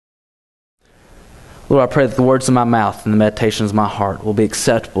Lord, I pray that the words of my mouth and the meditations of my heart will be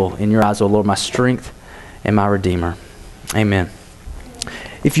acceptable in your eyes, O Lord, my strength and my Redeemer. Amen.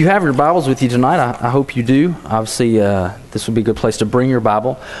 If you have your Bibles with you tonight, I hope you do. Obviously, this would be a good place to bring your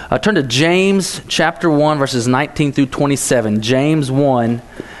Bible. Turn to James chapter 1, verses 19 through 27. James 1,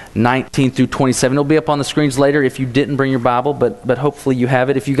 19 through 27. It'll be up on the screens later if you didn't bring your Bible, but hopefully you have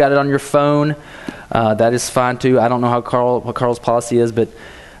it. If you got it on your phone, that is fine too. I don't know what Carl's policy is, but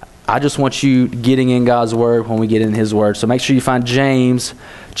I just want you getting in God's Word when we get in His Word. So make sure you find James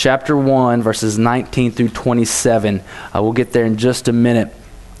chapter 1, verses 19 through 27. We'll get there in just a minute.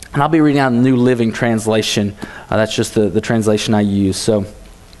 And I'll be reading out the New Living Translation. That's just the translation I use. So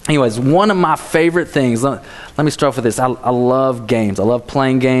anyways, one of my favorite things, let me start off with this. I love games. I love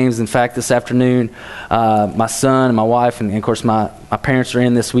playing games. In fact, this afternoon, my son and my wife, and of course my parents are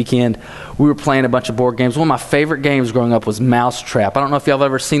in this weekend, we were playing a bunch of board games. One of my favorite games growing up was Mousetrap. I don't know if y'all have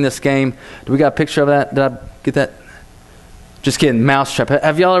ever seen this game. Do we got a picture of that? Did I get that? Just kidding, Mousetrap.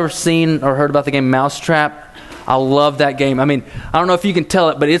 Have y'all ever seen or heard about the game Mousetrap? I love that game. I mean, I don't know if you can tell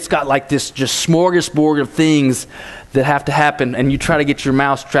it, but it's got like this just smorgasbord of things that have to happen, and you try to get your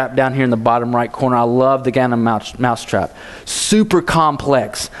mouse trapped down here in the bottom right corner. I love the game of Mousetrap. Super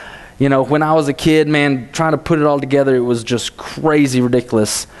complex. You know, when I was a kid, man, trying to put it all together, it was just crazy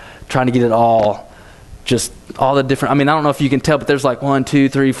ridiculous trying to get it all. Just all the different, I mean, I don't know if you can tell, but there's like 1, 2,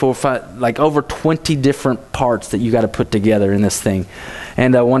 3, 4, 5, like over 20 different parts that you got to put together in this thing.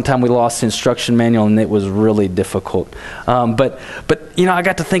 And one time we lost the instruction manual, and it was really difficult. But you know, I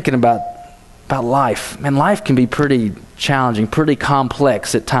got to thinking about life. Man, life can be pretty challenging, pretty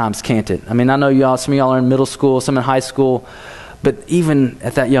complex at times, can't it? I mean, I know some of y'all are in middle school, some in high school, but even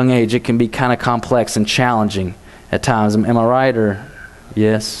at that young age, it can be kind of complex and challenging at times. Am I right? Or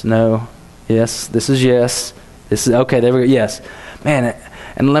yes, no? Yes, this is yes. This is okay. There we go. Yes, man.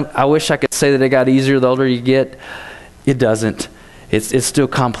 And I wish I could say that it got easier the older you get. It doesn't. It's still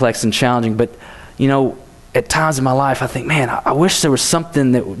complex and challenging. But you know, at times in my life, I think, man, I wish there was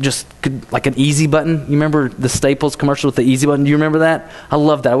something that just could, like an easy button. You remember the Staples commercial with the easy button? Do you remember that? I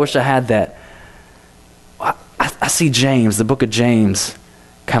love that. I wish I had that. I see James, the book of James,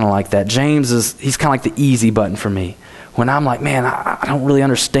 kind of like that. He's kind of like the easy button for me. When I'm like, man, I don't really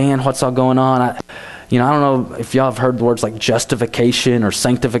understand what's all going on. I don't know if y'all have heard the words like justification or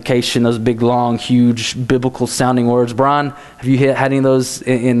sanctification, those big, long, huge, biblical-sounding words. Brian, have you had any of those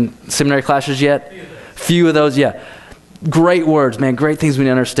in seminary classes yet? Few of those, yeah. Great words, man, great things we need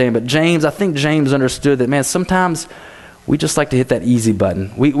to understand. But I think James understood that, man, sometimes we just like to hit that easy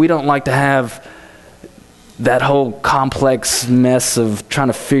button. We don't like to have that whole complex mess of trying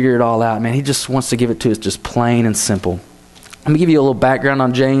to figure it all out. Man, he just wants to give it to us just plain and simple. Let me give you a little background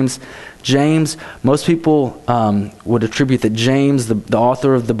on James. James, most people would attribute that James, the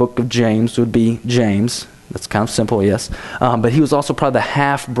author of the book of James, would be James. That's kind of simple, yes. But he was also probably the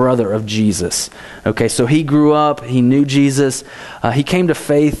half-brother of Jesus. Okay, so he grew up, he knew Jesus. He came to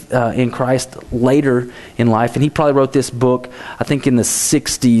faith in Christ later in life, and he probably wrote this book, I think in the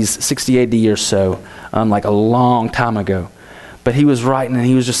 60s, 60 AD or so, like a long time ago. But he was writing, and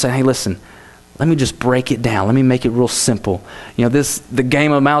he was just saying, hey, listen, let me just break it down. Let me make it real simple. You know, the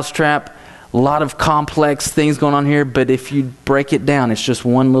game of Mousetrap, a lot of complex things going on here, but if you break it down, it's just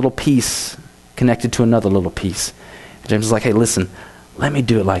one little piece connected to another little piece. James is like, hey, listen, let me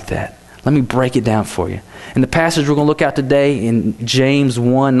do it like that. Let me break it down for you. In the passage we're going to look at today in James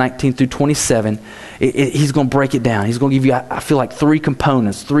 1, 19 through 27, he's going to break it down. He's going to give you, I feel like, 3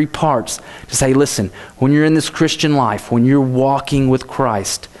 components, 3 parts to say, listen, when you're in this Christian life, when you're walking with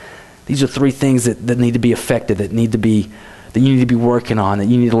Christ, these are 3 things that need to be affected, that you need to be working on, that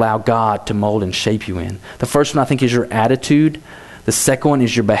you need to allow God to mold and shape you in. The first one, I think, is your attitude. The second one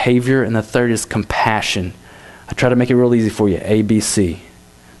is your behavior, and the third is compassion. I try to make it real easy for you, A, B, C.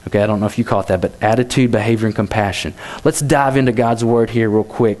 Okay, I don't know if you caught that, but attitude, behavior, and compassion. Let's dive into God's Word here real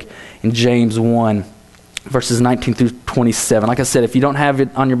quick in James 1, verses 19 through 27. Like I said, if you don't have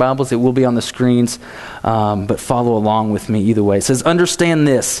it on your Bibles, it will be on the screens, but follow along with me either way. It says, understand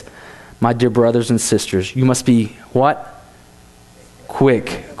this, my dear brothers and sisters. You must be what?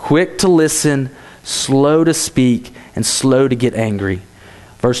 Quick to listen, slow to speak, and slow to get angry.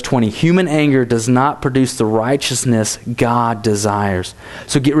 Verse 20, human anger does not produce the righteousness God desires.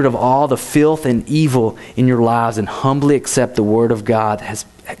 So get rid of all the filth and evil in your lives and humbly accept the word of God,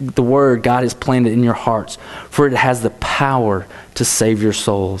 the word God has planted in your hearts, for it has the power to save your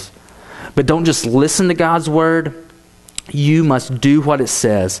souls. But don't just listen to God's word. You must do what it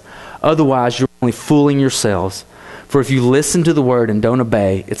says. Otherwise, you're only fooling yourselves. For if you listen to the word and don't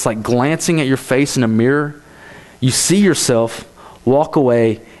obey, it's like glancing at your face in a mirror. You see yourself, walk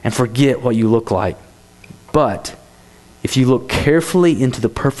away, and forget what you look like. But if you look carefully into the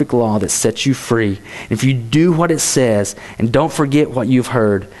perfect law that sets you free, and if you do what it says and don't forget what you've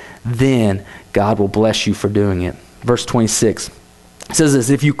heard, then God will bless you for doing it. Verse 26 says this,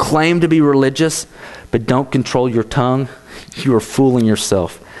 if you claim to be religious but don't control your tongue, you are fooling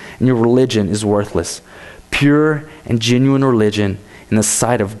yourself, and your religion is worthless. Pure and genuine religion in the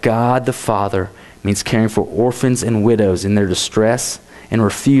sight of God the Father means caring for orphans and widows in their distress and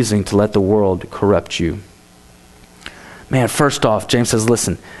refusing to let the world corrupt you. Man, first off, James says,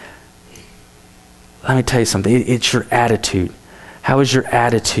 listen, let me tell you something. It's your attitude. How is your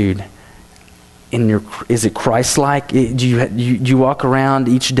attitude? Is it Christ-like? Do you walk around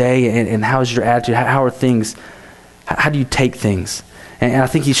each day and how is your attitude? How are things? How do you take things? And I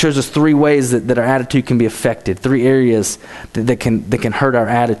think he shows us three ways that our attitude can be affected. Three areas that can hurt our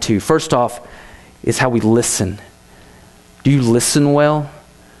attitude. First off is how we listen. Do you listen well?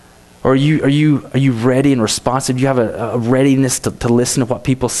 Or are you ready and responsive? Do you have a readiness to listen to what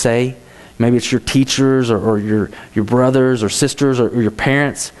people say? Maybe it's your teachers or your brothers or sisters or your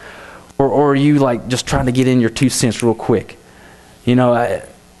parents. Or are you like just trying to get in your 2 cents real quick? For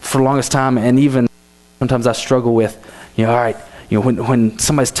the longest time, and even sometimes I struggle with, all right, when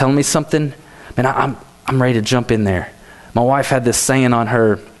somebody's telling me something, man, I'm ready to jump in there. My wife had this saying on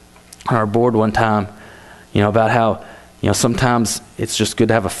our board one time, about how, sometimes it's just good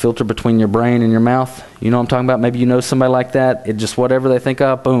to have a filter between your brain and your mouth. You know what I'm talking about? Maybe somebody like that. It just, whatever they think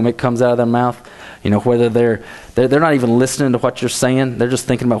of, boom, it comes out of their mouth. Whether they're not even listening to what you're saying, they're just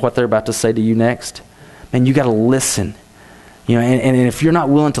thinking about what they're about to say to you next. Man, you got to listen. And if you're not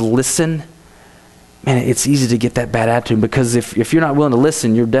willing to listen, man, it's easy to get that bad attitude, because if you're not willing to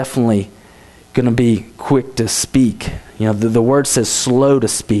listen, you're definitely going to be quick to speak. The word says slow to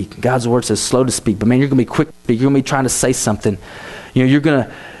speak. God's word says slow to speak. But man, you're going to be quick to speak. You're going to be trying to say something. You're going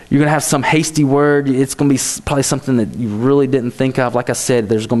to have some hasty word. It's going to be probably something that you really didn't think of. Like I said,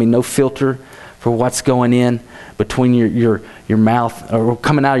 there's going to be no filter for what's going in between your mouth, or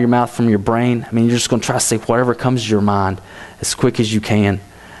coming out of your mouth from your brain. You're just going to try to say whatever comes to your mind as quick as you can.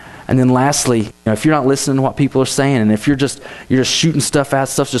 And then lastly, if you're not listening to what people are saying, and if you're just shooting stuff out,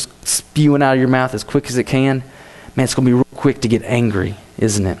 stuff's just spewing out of your mouth as quick as it can, man, it's going to be real quick to get angry,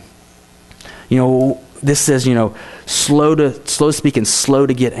 isn't it? This says, slow to speak and slow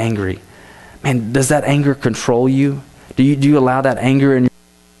to get angry. Man, does that anger control you? Do you allow that anger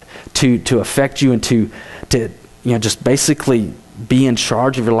to affect you and to just basically be in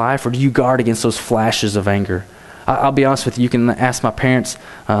charge of your life, or do you guard against those flashes of anger? I'll be honest with you. You can ask my parents.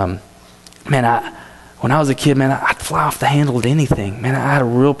 When I was a kid, man, I'd fly off the handle at anything. Man, I had a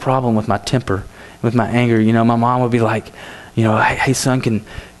real problem with my temper, with my anger. My mom would be like, hey son, can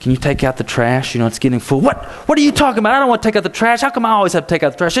you take out the trash? It's getting full. What are you talking about? I don't want to take out the trash. How come I always have to take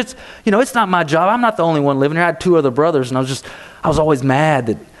out the trash? It's not my job. I'm not the only one living here. I had 2 other brothers, and I was always mad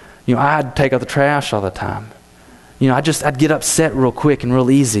that I had to take out the trash all the time. I'd get upset real quick and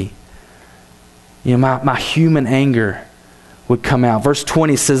real easy. My human anger would come out. Verse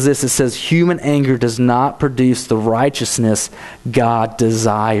 20 says this. It says, human anger does not produce the righteousness God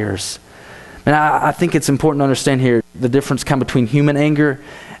desires. And I think it's important to understand here the difference between human anger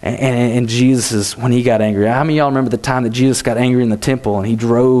and Jesus when he got angry. How many of y'all remember the time that Jesus got angry in the temple and he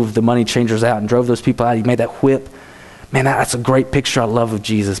drove the money changers out and drove those people out? He made that whip. Man, that's a great picture I love of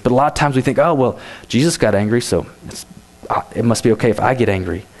Jesus. But a lot of times we think, oh, well, Jesus got angry, so it must be okay if I get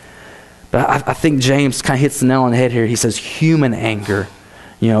angry. But I think James kind of hits the nail on the head here. He says human anger.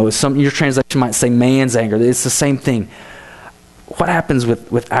 Your translation might say man's anger. It's the same thing. What happens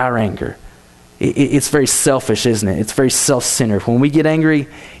with our anger? It's very selfish, isn't it? It's very self-centered. When we get angry,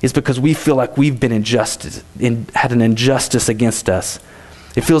 it's because we feel like we've been had an injustice against us.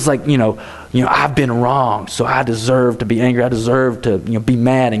 It feels like, I've been wrong, so I deserve to be angry. I deserve to, be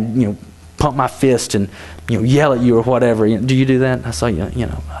mad and, pump my fist and, yell at you or whatever. Do you do that? I saw you,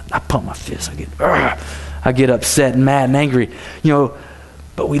 I pump my fist. I get upset and mad and angry.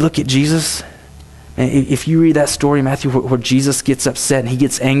 But we look at Jesus, and if you read that story in Matthew where Jesus gets upset and he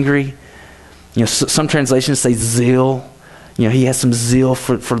gets angry, some translations say zeal. He has some zeal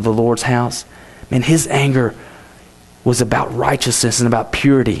for the Lord's house. Man, his anger was about righteousness and about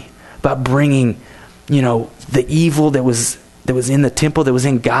purity, about bringing, the evil that was in the temple, that was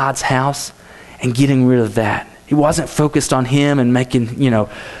in God's house, and getting rid of that. He wasn't focused on him and making,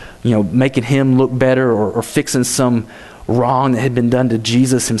 making him look better or fixing some wrong that had been done to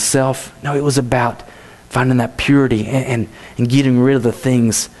Jesus himself. No, it was about finding that purity and getting rid of the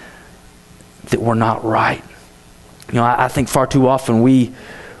things that were not right. I think far too often we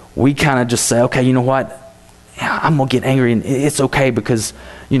kind of just say, okay, you know what? I'm going to get angry and it's okay because,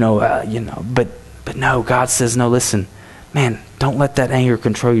 but But no, God says, no, listen, man, don't let that anger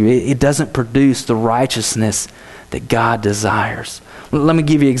control you. It doesn't produce the righteousness that God desires. Let me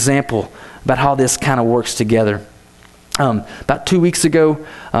give you an example about how this kind of works together. About 2 weeks ago,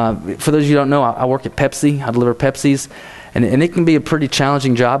 for those of you who don't know, I work at Pepsi. I deliver Pepsis. And it can be a pretty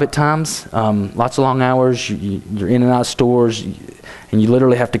challenging job at times. Lots of long hours. You're in and out of stores. And you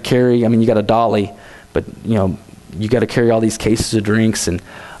literally have to carry, you got a dolly, but, you got to carry all these cases of drinks. And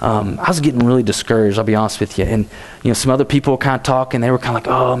I was getting really discouraged, I'll be honest with you. And, some other people were kind of talking. They were kind of like,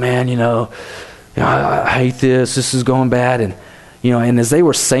 oh, man, I hate this. This is going bad. And, and as they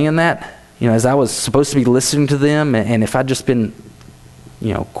were saying that, as I was supposed to be listening to them, and if I'd just been,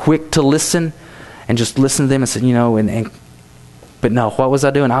 quick to listen and just listen to them and said, but no, what was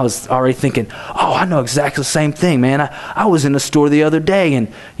I doing? I was already thinking, oh, I know exactly the same thing, man. I was in the store the other day,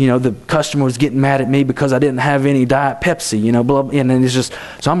 and, the customer was getting mad at me because I didn't have any Diet Pepsi, blah, blah, and then it's just,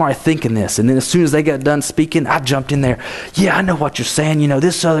 so I'm already thinking this. And then as soon as they got done speaking, I jumped in there. Yeah, I know what you're saying.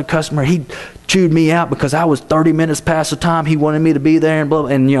 This other customer, he chewed me out because I was 30 minutes past the time he wanted me to be there, and blah,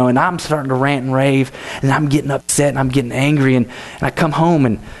 blah, and I'm starting to rant and rave, and I'm getting upset, and I'm getting angry, and I come home,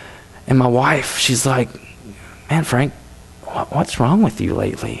 and my wife, she's like, man, Frank, what's wrong with you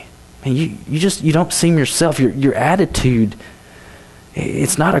lately? And you don't seem yourself. Your attitude,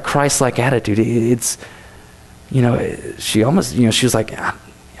 it's not a Christ-like attitude. It's, she almost, she was like,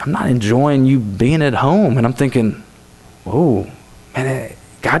 I'm not enjoying you being at home. And I'm thinking, whoa, man,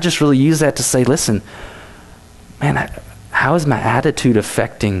 God just really used that to say, listen, man, how is my attitude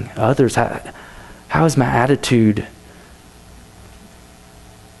affecting others? How is my attitude?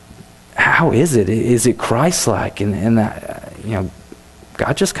 How is it? Is it Christ-like? And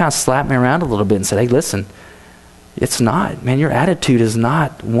God just kind of slapped me around a little bit and said, hey, listen, it's not. Man, your attitude is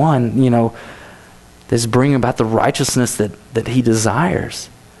not one, that's bringing about the righteousness that he desires.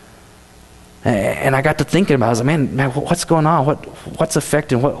 And I got to thinking about it. I was like, man, what's going on? What's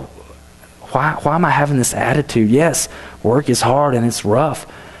affecting? Why am I having this attitude? Yes, work is hard and it's rough.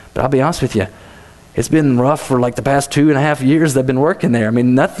 But I'll be honest with you, it's been rough for like the past 2.5 years that I've been working there.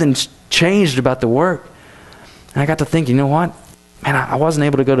 Nothing's changed about the work. And I got to think, you know what? Man, I wasn't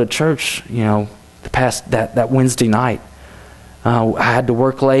able to go to church, the past that Wednesday night. I had to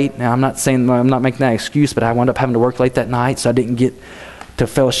work late. Now, I'm not making that excuse, but I wound up having to work late that night, so I didn't get to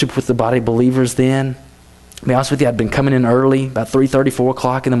fellowship with the body of believers then. To be honest with you, I'd been coming in early, about 3:30, 4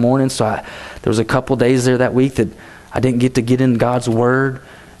 o'clock in the morning, so there was a couple days there that week that I didn't get to get in God's Word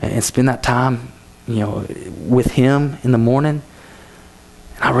and spend that time, with Him in the morning.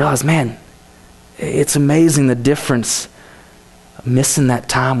 And I realized, man, it's amazing the difference missing that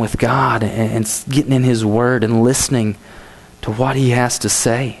time with God and getting in His Word and listening to what He has to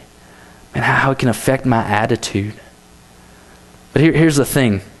say and how it can affect my attitude. But here's the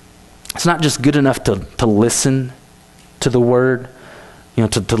thing. It's not just good enough to listen to the Word,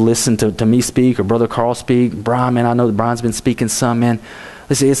 to listen to me speak or Brother Carl speak. Brian, man, I know that Brian's been speaking some, man.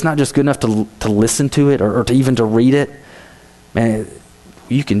 Listen, it's not just good enough to listen to it or to even to read it. Man,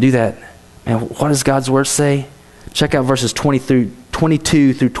 you can do that. And what does God's Word say? Check out verses 22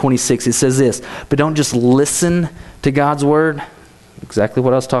 through 26. It says this, but don't just listen to God's Word. Exactly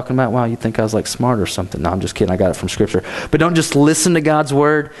what I was talking about. Wow, you think I was like smart or something. No, I'm just kidding. I got it from Scripture. But don't just listen to God's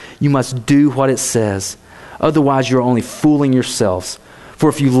Word. You must do what it says. Otherwise, you're only fooling yourselves. For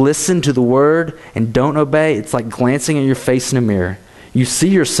if you listen to the Word and don't obey, it's like glancing at your face in a mirror. You see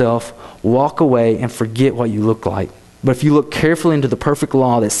yourself, walk away, and forget what you look like. But if you look carefully into the perfect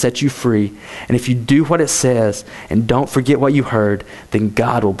law that sets you free, and if you do what it says and don't forget what you heard, then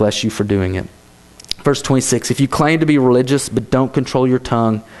God will bless you for doing it. Verse 26, if you claim to be religious but don't control your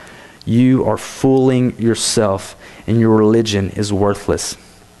tongue, you are fooling yourself and your religion is worthless.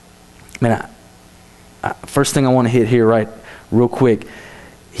 Man, first thing I want to hit here real quick,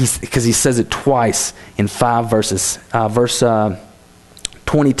 because he says it twice in 5 verses. Verse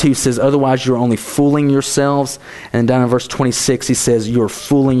 22 says, otherwise you're only fooling yourselves. And down in verse 26 he says, you're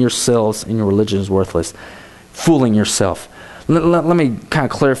fooling yourselves and your religion is worthless. Fooling yourself. Let me kind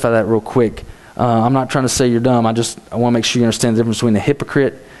of clarify that real quick. I'm not trying to say you're dumb. I want to make sure you understand the difference between a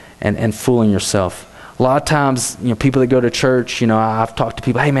hypocrite and fooling yourself. A lot of times, people that go to church, I've talked to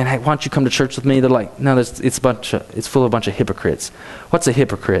people, hey man, why don't you come to church with me? They're like, no, it's full of a bunch of hypocrites. What's a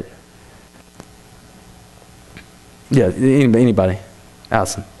hypocrite? Yeah, anybody?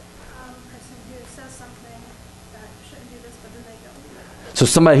 Allison. Person who says something that shouldn't do this, but then they don't do it. So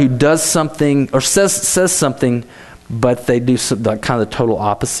somebody who does something or says something, but they do kind of the total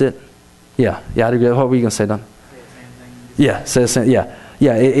opposite. Yeah, I'd agree. What were you going to say, Don? Yeah, say the same. Yeah.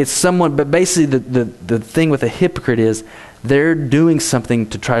 It's someone, but basically the thing with a hypocrite is they're doing something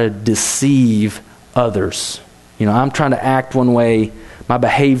to try to deceive others. I'm trying to act one way. My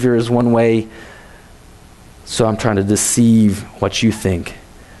behavior is one way. So I'm trying to deceive what you think.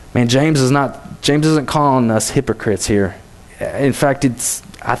 Man, James isn't calling us hypocrites here. In fact,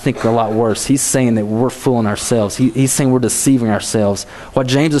 I think a lot worse. He's saying that we're fooling ourselves. He's saying we're deceiving ourselves. What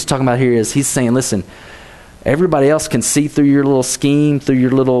James is talking about here is he's saying, listen, everybody else can see through your little scheme, through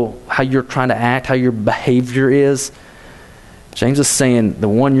your little, how you're trying to act, how your behavior is. James is saying the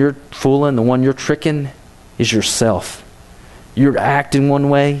one you're fooling, the one you're tricking is yourself. You're acting one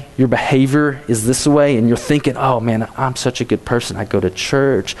way, your behavior is this way, and you're thinking, oh man, I'm such a good person. I go to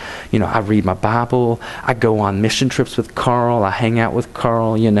church, I read my Bible, I go on mission trips with Carl, I hang out with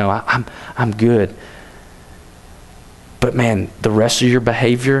Carl, I'm good. But man, the rest of your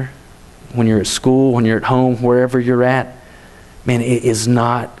behavior, when you're at school, when you're at home, wherever you're at, man, it is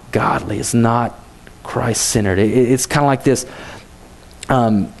not godly. It's not Christ-centered. It's kind of like this.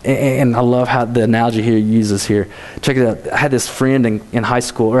 And I love how the analogy here uses here. Check it out. I had this friend in high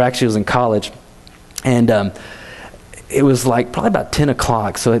school, or actually it was in college, and it was like probably about 10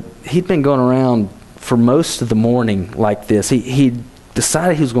 o'clock. So he'd been going around for most of the morning like this. He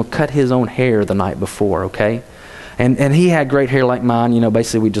decided he was going to cut his own hair the night before, okay? And he had great hair like mine,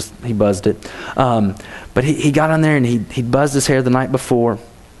 basically he buzzed it. But he got on there and he buzzed his hair the night before,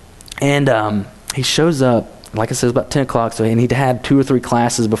 and he shows up. Like I said, it was about 10 o'clock, and he'd had 2 or 3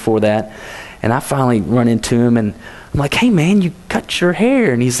 classes before that. And I finally run into him, and I'm like, hey, man, you cut your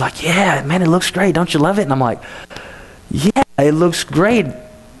hair. And he's like, yeah, man, it looks great. Don't you love it? And I'm like, yeah, it looks great,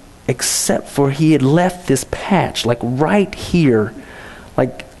 except for he had left this patch, like right here,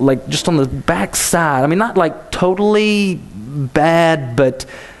 like just on the back side. I mean, not like totally bad, but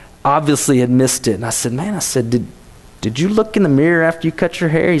obviously had missed it. And I said, man, did you look in the mirror after you cut your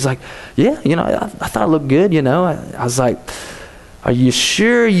hair? He's like, yeah, I thought it looked good, I was like, are you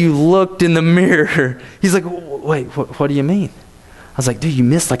sure you looked in the mirror? He's like, wait, what do you mean? I was like, dude, you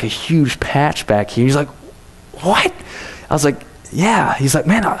missed like a huge patch back here. He's like, what? I was like, yeah. He's like,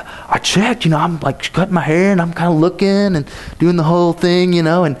 man, I checked, I'm like cutting my hair and I'm kind of looking and doing the whole thing,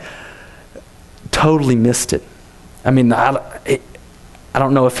 and totally missed it. I mean, I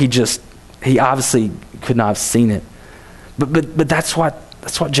don't know if he obviously could not have seen it. But that's what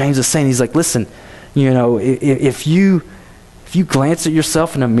James is saying. He's like, listen, if you glance at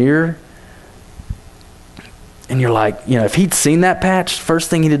yourself in a mirror and you're like, if he'd seen that patch, first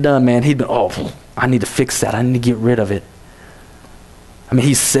thing he'd have done, man, he'd been, oh, I need to fix that. I need to get rid of it. I mean,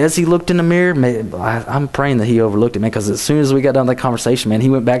 he says he looked in the mirror. I'm praying that he overlooked it, man, because as soon as we got done with that conversation, man, he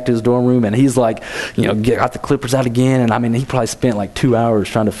went back to his dorm room and he's like, got the clippers out again. And I mean, he probably spent like 2 hours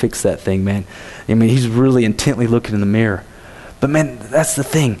trying to fix that thing, man. I mean, he's really intently looking in the mirror. But man, that's the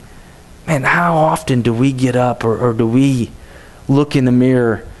thing. Man, how often do we get up or do we look in the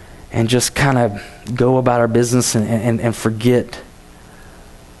mirror and just kind of go about our business and forget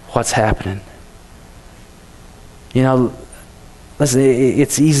what's happening? Listen,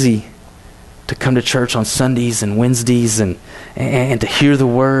 it's easy to come to church on Sundays and Wednesdays and to hear the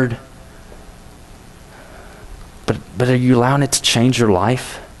word. But are you allowing it to change your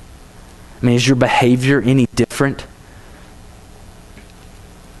life? I mean, is your behavior any different?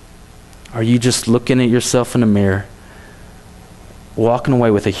 Are you just looking at yourself in the mirror, walking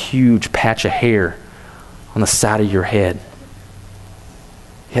away with a huge patch of hair on the side of your head?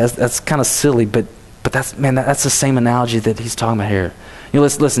 Yeah, that's kind of silly, but that's the same analogy that he's talking about here.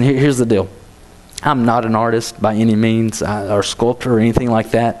 Listen. Here's the deal. I'm not an artist by any means, or sculptor or anything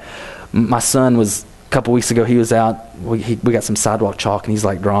like that. My son was a couple weeks ago. He was out. We got some sidewalk chalk, and he's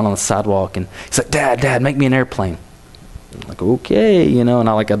like drawing on the sidewalk, and he's like, Dad, make me an airplane. I'm like, okay, and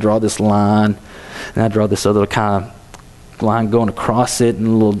I draw this line, and I draw this other kind of line going across it, and a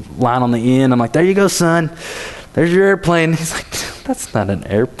little line on the end. I'm like, there you go, son. There's your airplane. He's like, that's not an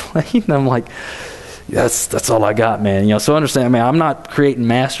airplane. I'm like, that's all I got, man. So understand, I mean, I'm not creating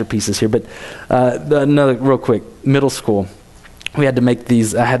masterpieces here, but another real quick, middle school, we had to make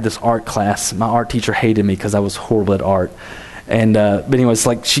these. I had this art class. My art teacher hated me because I was horrible at art. And but anyways,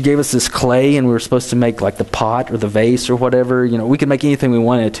 like she gave us this clay, and we were supposed to make like the pot or the vase or whatever. We could make anything we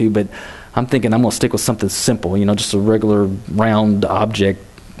wanted to, but I'm thinking I'm gonna stick with something simple. Just a regular round object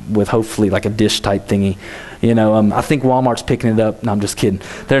with hopefully like a dish type thingy. I think Walmart's picking it up. No, I'm just kidding.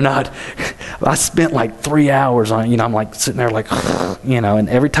 They're not. I spent like 3 hours on it. I'm like sitting there like, and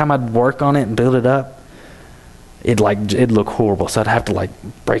every time I'd work on it and build it up, it'd look horrible. So I'd have to like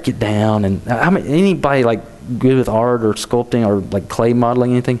break it down. And anybody like good with art or sculpting or like clay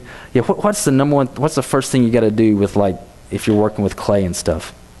modeling, anything? Yeah. What's the number one? What's the first thing you got to do with like if you're working with clay and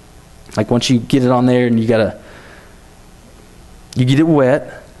stuff? Like once you get it on there and you get it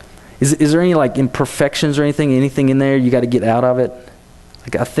wet. Is there any like imperfections or anything in there you got to get out of it?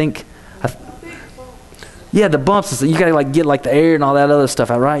 Like yeah, the bumps. You got to like get like the air and all that other stuff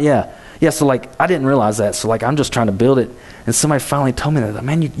out, right? Yeah. So like I didn't realize that. So like I'm just trying to build it, and somebody finally told me that,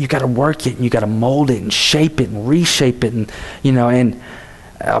 man, you got to work it and you got to mold it and shape it and reshape it, and and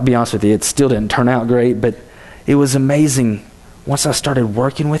I'll be honest with you, it still didn't turn out great, but it was amazing once I started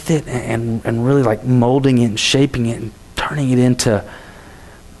working with it and really like molding it and shaping it and turning it into.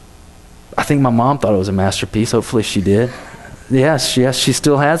 I think my mom thought it was a masterpiece. Hopefully she did. Yes, she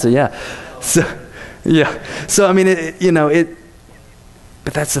still has it. Yeah. So I mean,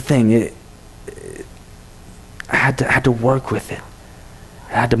 but that's the thing. I had to work with it.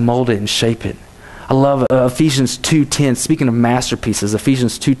 I had to mold it and shape it. I love Ephesians 2:10. Speaking of masterpieces,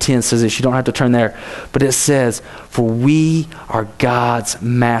 Ephesians 2:10 says this. You don't have to turn there, but it says, "For we are God's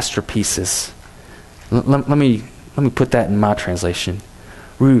masterpieces." Let me put that in my translation.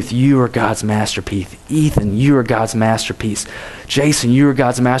 Ruth, you are God's masterpiece. Ethan, you are God's masterpiece. Jason, you are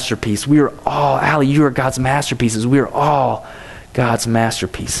God's masterpiece. We are all, Allie, you are God's masterpieces. We are all God's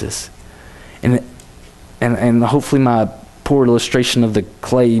masterpieces. And hopefully my poor illustration of the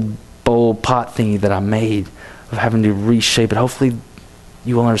clay bowl pot thingy that I made, of having to reshape it, hopefully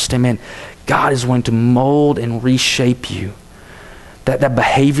you will understand, man, God is wanting to mold and reshape you. That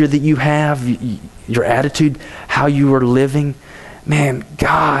behavior that you have, your attitude, how you are living, man,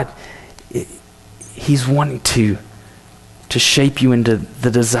 God, He's wanting to shape you into the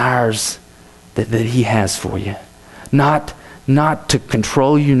desires that He has for you. Not to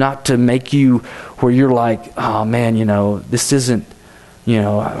control you, not to make you where you're like, oh man, this isn't,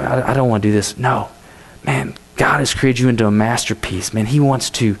 I don't want to do this. No, man, God has created you into a masterpiece. Man, He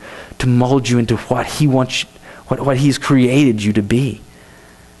wants to mold you into what He wants, what He's created you to be.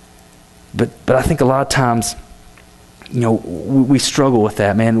 But I think a lot of times, we struggle with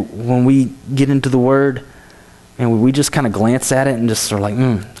that, man. When we get into the Word, and we just kind of glance at it and just sort of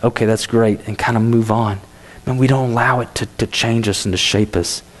like, okay, that's great, and kind of move on. And we don't allow it to change us and to shape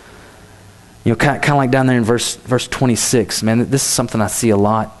us. Kind of like down there in verse 26, man, this is something I see a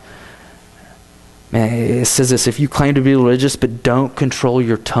lot. Man, it says this: if you claim to be religious but don't control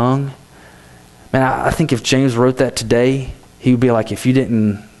your tongue, man, I think if James wrote that today, he would be like, if you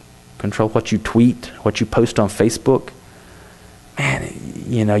didn't control what you tweet, what you post on Facebook, man,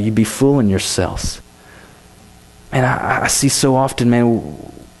 you'd be fooling yourselves. Man, I see so often, man,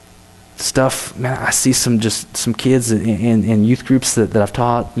 stuff, man, I see some kids in youth groups that I've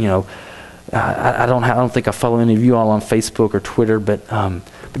taught, I don't think I follow any of you all on Facebook or Twitter, but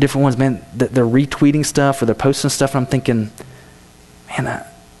different ones, man, they're retweeting stuff or they're posting stuff, and I'm thinking, man,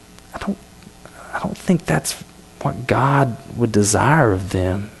 I don't think that's what God would desire of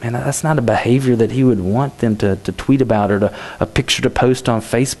them. Man, that's not a behavior that He would want them to tweet about, or a picture to post on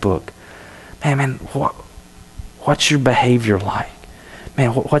Facebook. Man, what's your behavior like?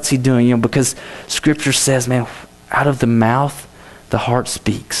 Man, what's He doing? Because Scripture says, man, out of the mouth, the heart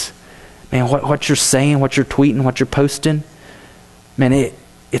speaks. Man, what you're saying, what you're tweeting, what you're posting, man,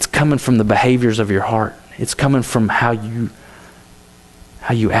 it's coming from the behaviors of your heart. It's coming from how you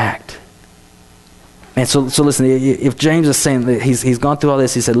act. Man, so listen, if James is saying that he's gone through all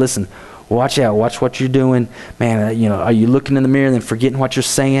this, he said, listen, watch out, watch what you're doing. Man, are you looking in the mirror and then forgetting what you're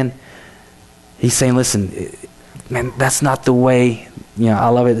saying? He's saying, listen, man, that's not the way. I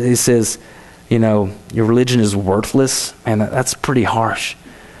love it. He says, your religion is worthless. Man, that's pretty harsh.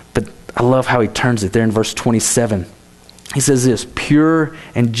 But I love how he turns it there in verse 27. He says this: pure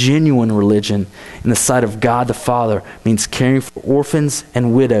and genuine religion in the sight of God the Father means caring for orphans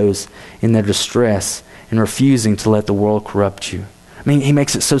and widows in their distress and refusing to let the world corrupt you. I mean, he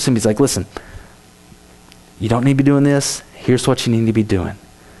makes it so simple. He's like, listen, you don't need to be doing this. Here's what you need to be doing.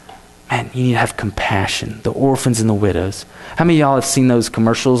 Man, you need to have compassion. The orphans and the widows. How many of y'all have seen those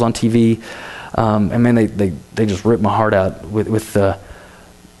commercials on TV? And man, they just rip my heart out with the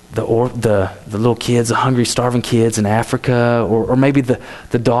little kids, the hungry, starving kids in Africa, or maybe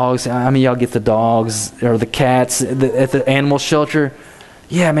the dogs. How many of y'all get the dogs or the cats at the animal shelter?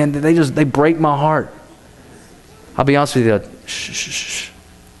 Yeah, man, they break my heart. I'll be honest with you. Shh.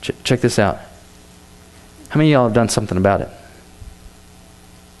 Check this out. How many of y'all have done something about it?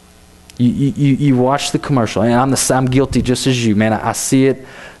 You watch the commercial, and I'm guilty just as you, man. I see it.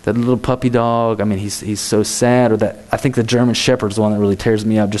 That little puppy dog, I mean, he's so sad. Or I think the German Shepherd's the one that really tears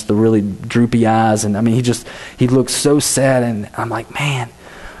me up, just the really droopy eyes. And I mean, he looks so sad, and I'm like, man,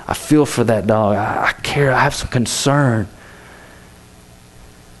 I feel for that dog. I care. I have some concern.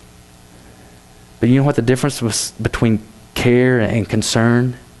 But you know what the difference was between care and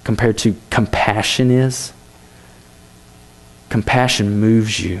concern compared to compassion is? Compassion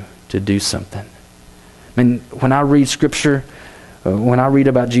moves you to do something. I mean, when I read Scripture, when I read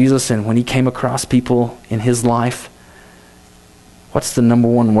about Jesus and when he came across people in his life, what's the number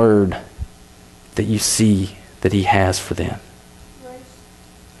one word that you see that he has for them?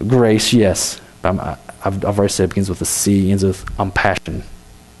 Grace. Grace, yes. I've already said it begins with a C, ends with compassion.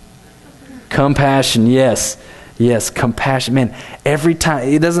 Compassion, yes. Yes, compassion. Man, every time,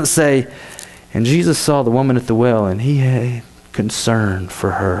 it doesn't say, and Jesus saw the woman at the well and he had concern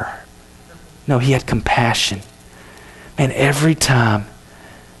for her. No, he had compassion. Man, every time,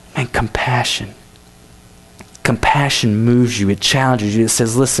 man, compassion. Compassion moves you. It challenges you. It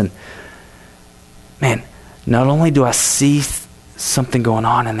says, listen, man, not only do I see something going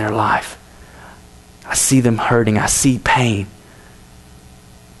on in their life, I see them hurting, I see pain,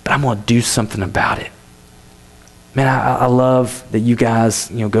 but I'm going to do something about it. Man, I love that you guys,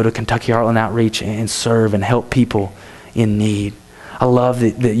 go to Kentucky Heartland Outreach and serve and help people in need. I love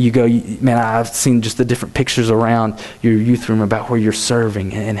that you go, man, I've seen just the different pictures around your youth room about where you're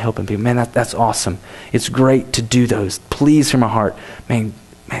serving and helping people. Man, that's awesome. It's great to do those. Please hear my heart. Man,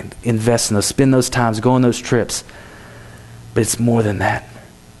 invest in those. Spend those times. Go on those trips. But it's more than that.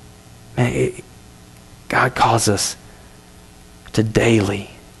 Man, God calls us to daily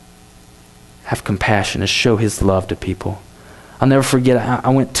have compassion, to show his love to people. I'll never forget, I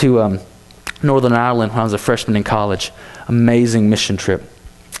went to Northern Ireland when I was a freshman in college. Amazing mission trip.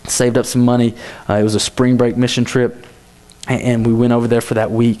 Saved up some money. It was a spring break mission trip. And we went over there for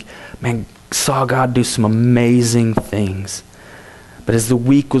that week. Man, saw God do some amazing things. But as the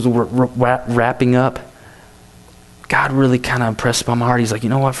week was wrapping up, God really kind of impressed upon my heart. He's like, you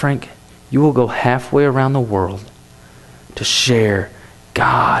know what, Frank? You will go halfway around the world to share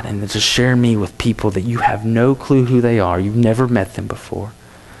God and to share me with people that you have no clue who they are. You've never met them before.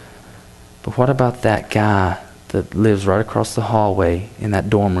 But what about that guy that lives right across the hallway in that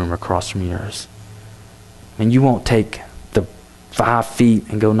dorm room across from yours? And you won't take the 5 feet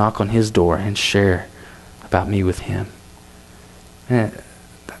and go knock on his door and share about me with him. Man,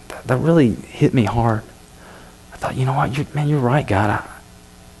 that really hit me hard. I thought, you know what, you're right, God.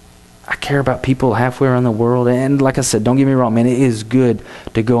 I care about people halfway around the world. And like I said, don't get me wrong, man, it is good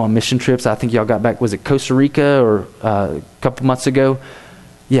to go on mission trips. I think y'all got back, was it Costa Rica or a couple months ago?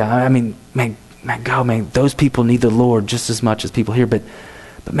 Yeah, I mean, man, go, man. Those people need the Lord just as much as people here. But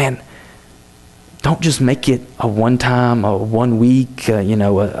man, don't just make it a one-time, a 1 week,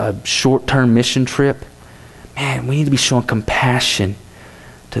 a short-term mission trip. Man, we need to be showing compassion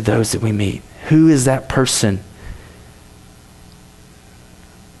to those that we meet. Who is that person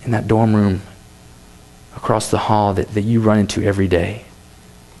in that dorm room across the hall that you run into every day?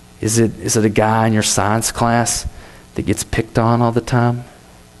 Is it a guy in your science class that gets picked on all the time?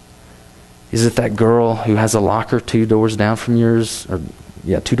 Is it that girl who has a locker 2 doors down from yours,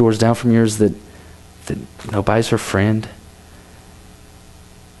 2 doors down from yours that nobody's her friend?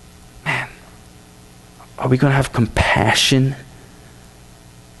 Man, are we going to have compassion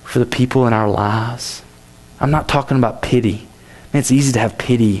for the people in our lives? I'm not talking about pity. Man, it's easy to have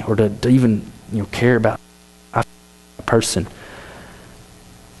pity or to even care about a person.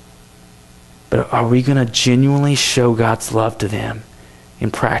 But are we going to genuinely show God's love to them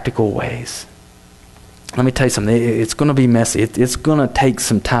in practical ways? Let me tell you something. It's going to be messy. It's going to take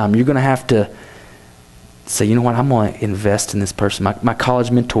some time. You're going to have to say, you know what, I'm going to invest in this person. My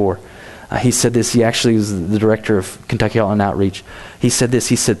college mentor, he said this. He actually was the director of Kentucky Heartland Outreach. He said this.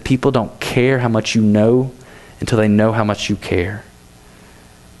 He said, people don't care how much you know until they know how much you care.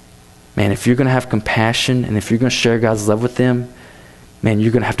 Man, if you're going to have compassion and if you're going to share God's love with them, man,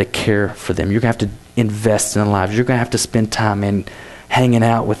 you're going to have to care for them. You're going to have to invest in their lives. You're going to have to spend time in hanging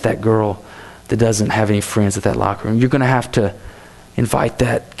out with that girl that doesn't have any friends at that locker room. You're going to have to invite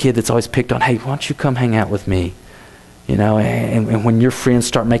that kid that's always picked on, hey, why don't you come hang out with me? And when your friends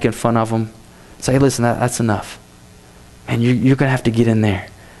start making fun of them, say, hey, listen, that's enough. And you're going to have to get in there.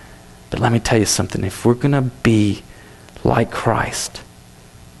 But let me tell you something. If we're going to be like Christ,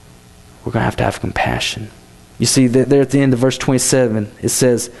 we're going to have compassion. You see, there at the end of verse 27, it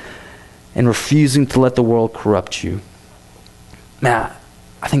says, and refusing to let the world corrupt you. Now,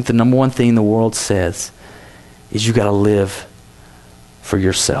 I think the number one thing the world says is you got to live for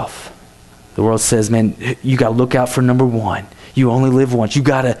yourself. The world says, man, you got to look out for number one. You only live once. You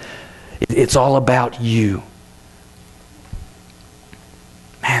got to, it's all about you.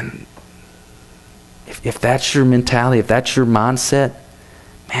 Man, if that's your mentality, if that's your mindset,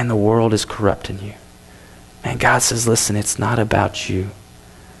 man, the world is corrupting you. Man, God says, listen, it's not about you.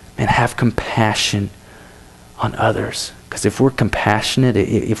 Man, have compassion on others. Because if we're compassionate,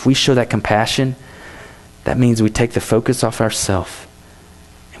 if we show that compassion, that means we take the focus off ourselves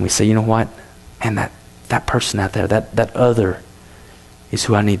and And we say, you know what? Man, that person out there, that other is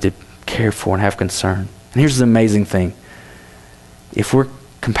who I need to care for and have concern. And here's the amazing thing. If we're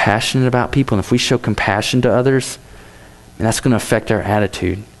compassionate about people and if we show compassion to others, and that's going to affect our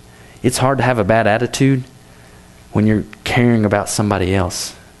attitude. It's hard to have a bad attitude when you're caring about somebody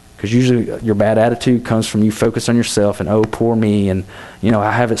else. Because usually your bad attitude comes from you focus on yourself and, oh, poor me, and,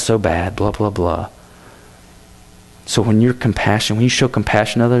 I have it so bad, blah, blah, blah. So when you're compassionate, when you show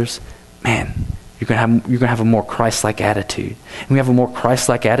compassion to others, man, you're gonna have a more Christ-like attitude. And when you have a more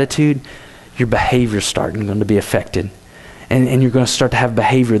Christ-like attitude, your behavior's starting to be affected. And you're going to start to have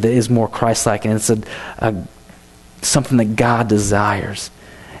behavior that is more Christ-like, and it's something that God desires.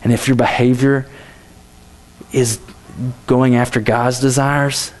 And if your behavior is going after God's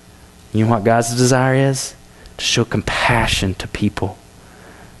desires, you know what God's desire is? To show compassion to people.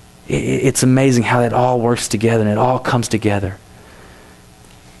 It's amazing how that all works together and it all comes together.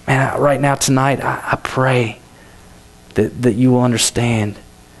 Man, right now, tonight, I pray that you will understand,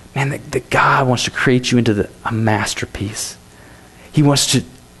 man, that God wants to create you into a masterpiece. He wants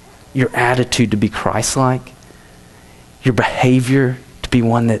your attitude to be Christ-like, your behavior to be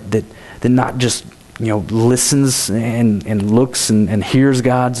one that not just listens and looks and hears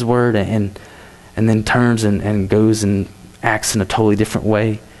God's word and then turns and goes and acts in a totally different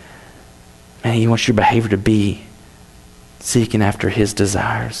way. Man, he wants your behavior to be seeking after his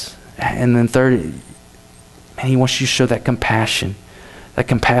desires. And then third, man, he wants you to show that compassion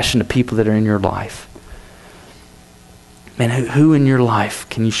to people that are in your life. Man, who in your life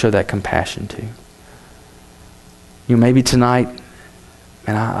can you show that compassion to? Maybe tonight,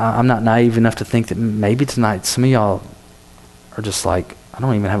 and I'm not naive enough to think that maybe tonight some of y'all are just like, I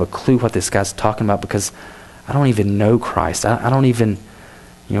don't even have a clue what this guy's talking about because I don't even know Christ. I don't even,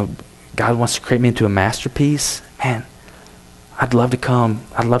 God wants to create me into a masterpiece. Man, I'd love to come.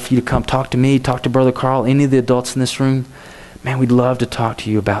 I'd love for you to come talk to me, talk to Brother Carl, any of the adults in this room. Man, we'd love to talk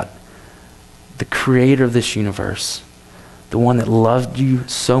to you about the creator of this universe, the one that loved you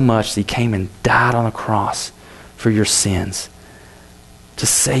so much that he came and died on a cross for your sins, to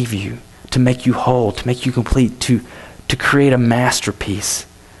save you, to make you whole, to make you complete, to create a masterpiece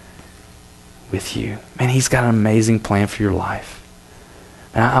with you. Man, he's got an amazing plan for your life.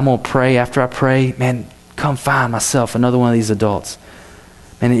 And I'm going to pray. After I pray, man, come find myself another one of these adults.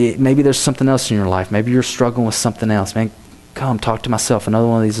 Man, maybe there's something else in your life. Maybe you're struggling with something else. Man, come talk to myself, another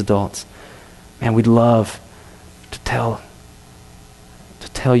one of these adults. Man, we'd love to tell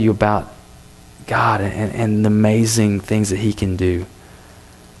you about God and the amazing things that he can do.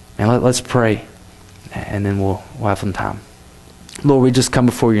 And let's pray, and then we'll have some time. Lord, we just come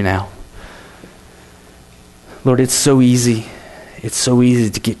before you now. Lord, it's so easy. It's so easy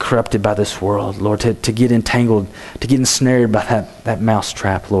to get corrupted by this world, Lord, to get entangled, to get ensnared by that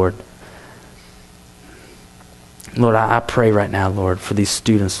mousetrap, Lord. Lord, I pray right now, Lord, for these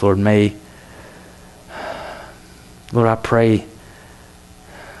students, Lord, Lord, I pray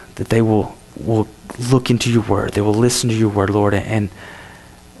that they will look into your word. They will listen to your word, Lord, and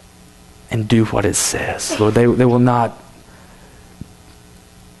do what it says. Lord, they will not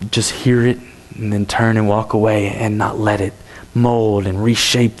just hear it and then turn and walk away and not let it mold and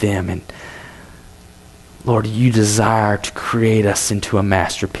reshape them. And Lord, you desire to create us into a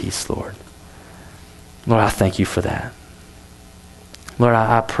masterpiece, Lord. Lord, I thank you for that. Lord,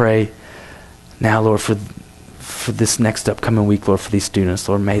 I pray now, Lord, for this next upcoming week, Lord, for these students,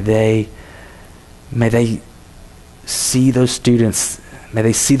 Lord, may they see those students, may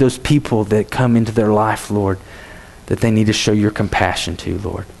they see those people that come into their life, Lord, that they need to show your compassion to,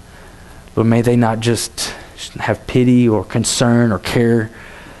 Lord. Lord, may they not just have pity or concern or care,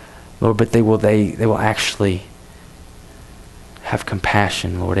 Lord, but they will actually have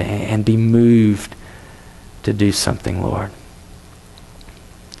compassion, Lord, and be moved to do something, Lord.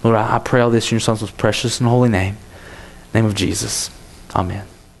 Lord, I pray all this in your son's most precious and holy name. Name of Jesus. Amen.